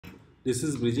This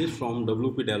is Brijesh from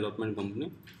WP Development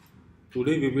Company.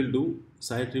 Today we will do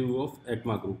site review of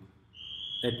Acme Group.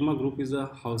 Acme Group is a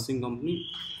housing company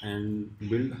and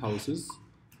build houses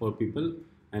for people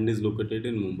and is located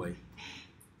in Mumbai.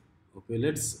 Okay,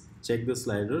 let's check the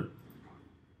slider.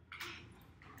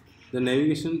 The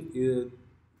navigation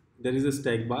there is a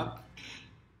stack bar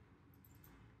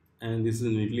and this is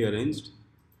neatly arranged.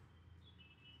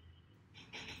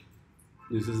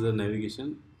 This is the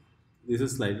navigation. This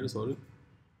is slider, sorry,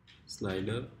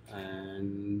 slider,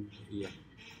 and yeah.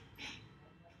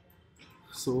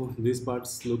 So these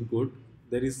parts look good.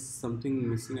 There is something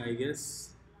missing, I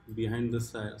guess, behind the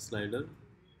slider.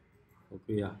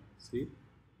 Okay, yeah. See,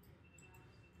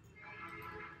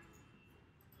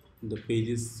 the page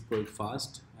is quite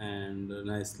fast and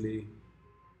nicely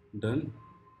done.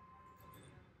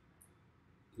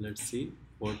 Let's see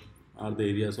what are the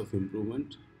areas of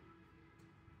improvement.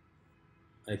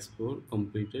 Explore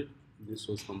completed. This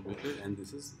was completed, and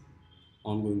this is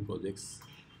ongoing projects.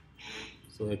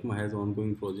 So ECMA has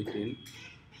ongoing project in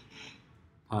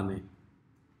Thane.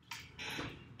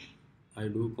 I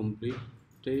do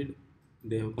completed.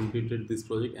 They have completed this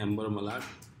project Amber Malad,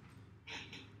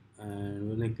 and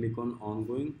when I click on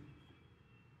ongoing,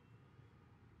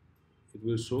 it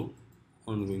will show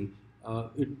ongoing.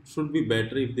 It should be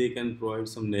better if they can provide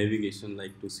some navigation,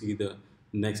 like to see the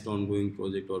next ongoing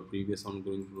project or previous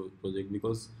ongoing project,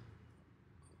 because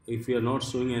if we are not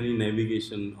showing any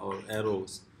navigation or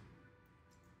arrows,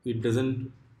 it doesn't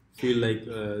feel like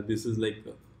this is like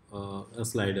a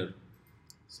slider.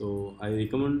 So I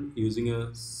recommend using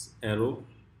a arrow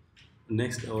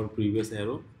next or previous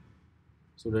arrow,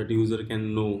 so that user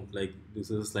can know like this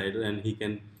is a slider and he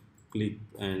can click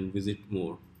and visit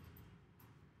more.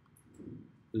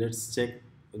 Let's check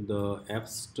the app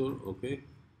store. Okay,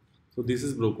 so this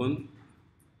is broken.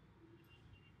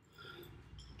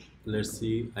 Let's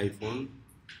see iPhone,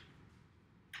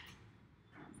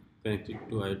 connected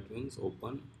to iTunes,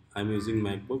 open. I'm using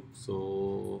MacBook,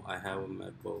 so I have a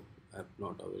MacBook app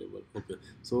not available. Okay,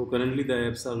 so currently the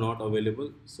apps are not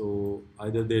available, so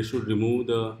either they should remove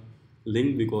the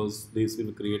link because this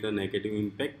will create a negative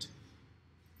impact.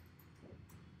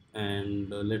 And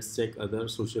let's check other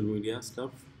social media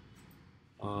stuff.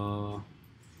 uh,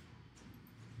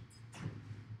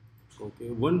 okay,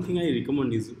 one thing I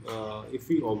recommend is, if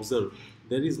we observe,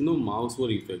 there is no mouse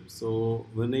over effect. So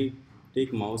when I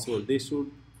take mouse over, they should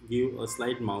give a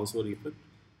slight mouse over effect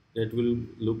that will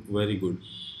look very good.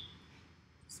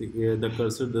 See here the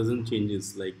cursor doesn't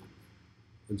changes. Like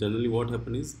generally what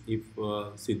happen is, if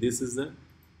see, this is the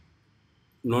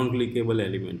non-clickable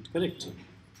element, correct,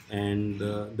 and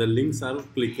the links are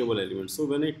clickable elements. So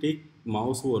when I take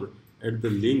mouse over at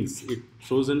the links, it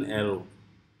shows an arrow.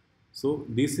 So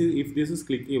this is, if this is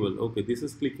clickable, okay, this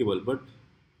is clickable, but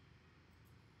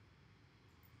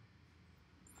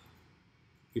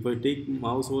if I take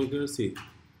mouse over here, see,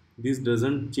 this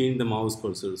doesn't change the mouse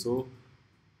cursor. So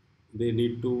they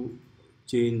need to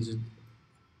change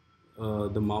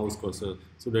the mouse cursor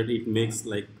so that it makes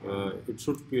like it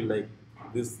should feel like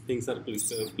these things are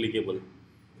clickable.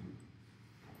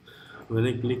 When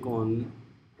I click on,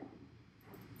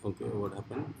 okay, what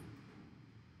happened,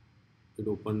 it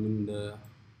opened in the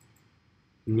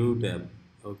new tab.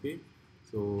 Okay,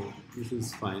 so this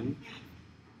is fine.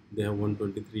 They have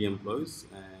 123 employees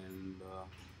and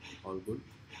all good.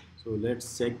 So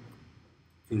let's check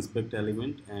inspect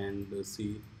element and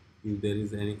see if there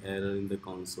is any error in the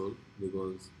console,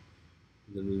 because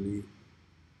generally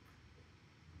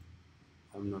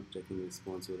I'm not checking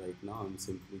responsive right now. I'm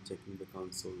simply checking the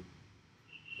console.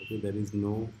 Okay, there is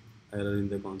no error in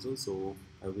the console, so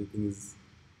everything is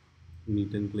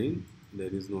neat and clean. There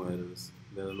is no errors.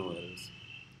 There are no errors.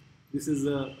 This is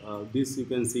a this, you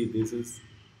can see, this is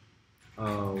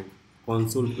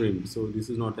console print, so this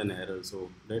is not an error.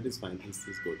 So that is fine. This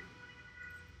is good.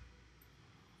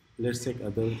 Let's check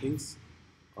other things.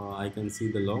 I can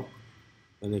see the log.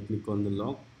 When I click on the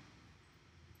log,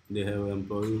 they have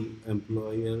employees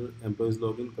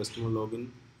login, customer login,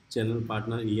 channel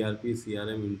partner, ERP,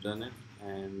 CRM, intranet,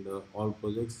 and all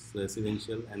projects,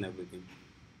 residential, and everything.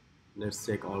 Let's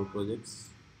check all projects.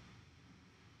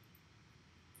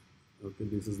 Okay,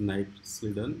 this is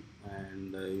nicely done,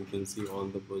 and you can see all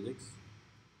the projects.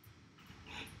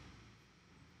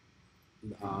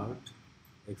 The art,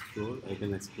 explore. I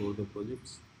can explore the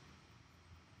projects,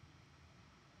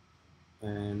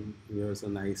 and here's a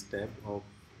nice tab of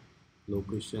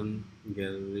location,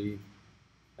 gallery.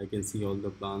 I can see all the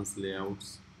plans,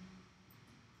 layouts.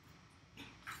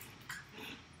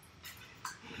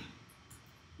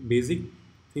 Basic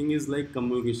thing is like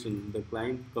communication. The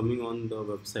client coming on the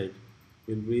website,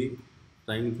 will be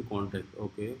trying to contact.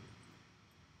 Okay,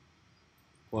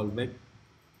 call back.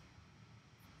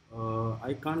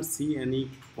 I can't see any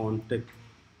contact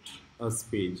us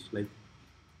page. Like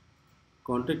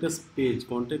contact us page,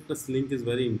 contact us link is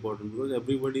very important because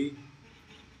everybody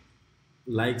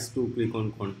likes to click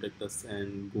on contact us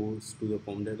and goes to the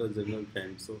form. That is general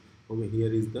trend. So over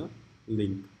here is the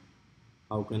link.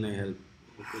 How can I help?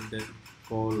 Okay, then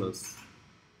call us.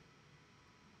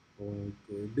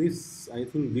 Okay, this I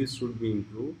think this should be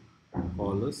improved.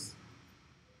 Call us,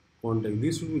 contact.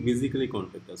 This should be basically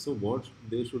contact us. So what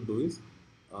they should do is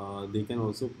they can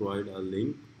also provide a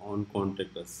link on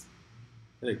contact us.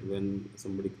 Correct. When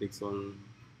somebody clicks on,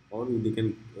 or they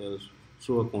can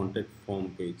show a contact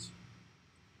form page,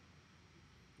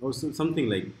 or something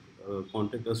like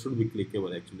contact us should be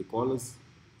clickable. Actually, call us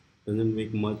doesn't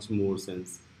make much more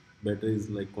sense. Better is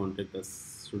like contact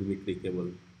us should be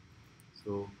clickable.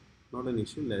 So not an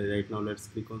issue. Right now, let's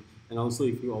click on. And also,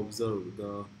 if you observe,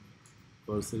 the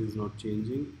cursor is not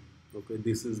changing. Okay,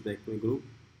 this is the Acme group.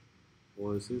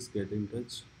 Voices, get in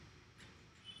touch,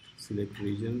 select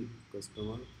region,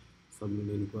 customer,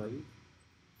 submit inquiry.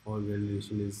 All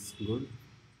validation is good,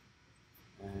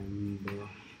 and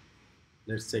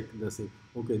let's check the same.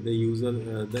 Okay, the user,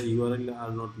 the URL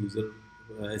are not user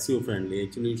SEO friendly.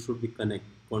 Actually, it should be connect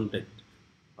contact.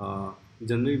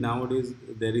 Generally nowadays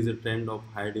there is a trend of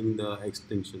hiding the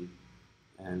extension,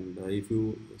 and if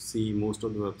you see most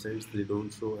of the websites, they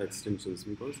don't show extensions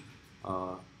because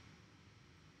uh,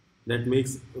 that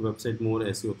makes a website more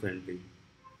SEO friendly.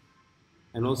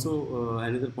 And also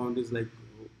another point is like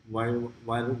why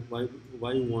why why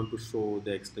why you want to show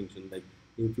the extension. Like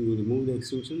if you remove the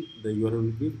extension, the URL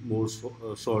will be more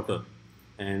shorter,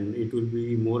 and it will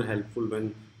be more helpful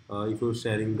when if you're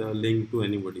sharing the link to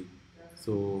anybody.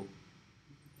 So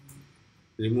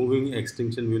removing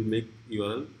extension will make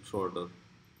URL shorter.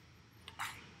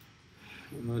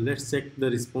 Let's check the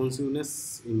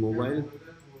responsiveness in mobile.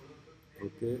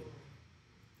 Okay,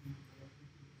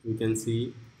 you can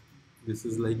see this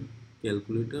is like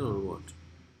calculator or what,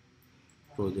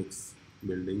 projects,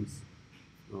 buildings.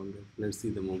 Okay, let's see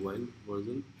the mobile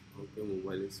version. Okay,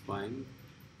 mobile is fine.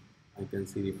 I can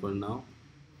see refer now.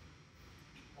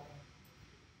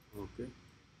 Okay,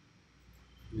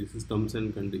 this is terms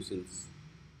and conditions.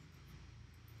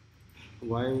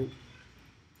 Why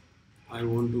I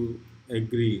want to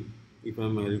agree? If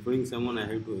I'm referring someone, I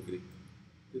have to agree.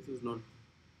 This is not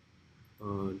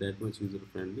that much user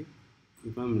friendly.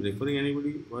 If I'm referring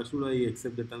anybody, why should I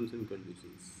accept the terms and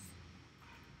conditions?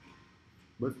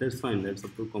 But that's fine. That's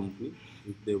up to company.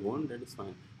 If they want, that is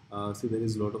fine. See, there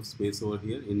is a lot of space over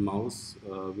here. In mouse,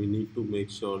 we need to make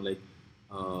sure like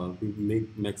we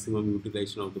make maximum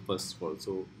utilization of the first call.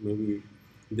 So maybe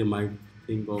they might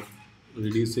think of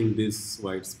reducing this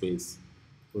white space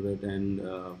so that, and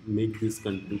make this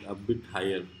content a bit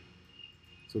higher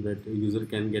so that a user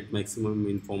can get maximum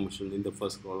information in the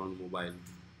first call on mobile.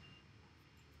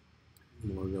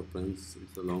 More reference,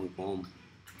 it's a long form.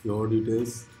 Your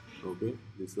details, okay,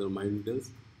 these are my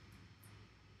details.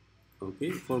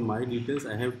 Okay, for my details,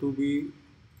 I have to be,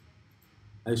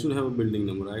 I should have a building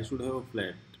number, I should have a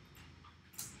flat.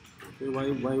 Okay,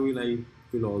 why will I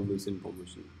fill all this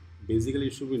information? Basically,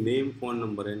 it should be name, phone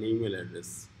number, and email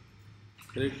address.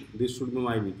 Correct? This should be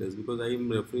my details because I am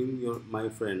referring my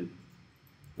friend,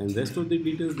 and rest of the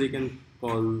details they can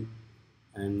call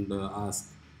and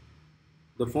ask.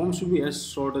 The form should be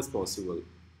as short as possible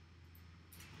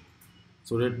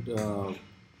so that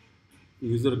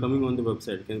user coming on the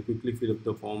website can quickly fill up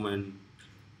the form and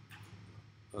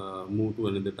move to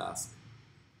another task.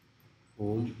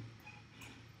 Home,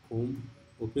 home.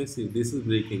 Okay, see, this is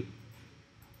breaking.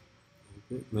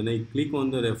 Okay, when I click on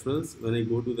the referrals, when I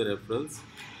go to the referrals,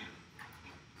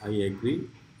 I agree.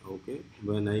 Okay,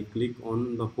 when I click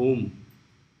on the home,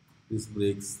 this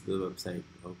breaks the website.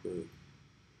 Okay,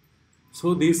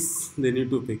 so this they need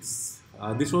to fix.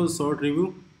 This was a short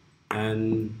review,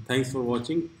 and thanks for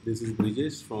watching. This is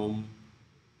Brijesh from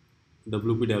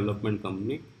WP Development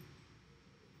Company.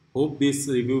 Hope this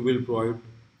review will provide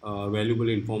valuable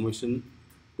information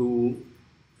to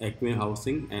Acme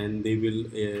Housing, and they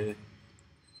will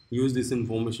use this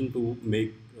information to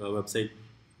make website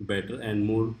better and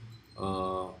more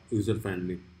user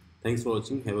friendly. Thanks for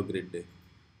watching. Have a great day.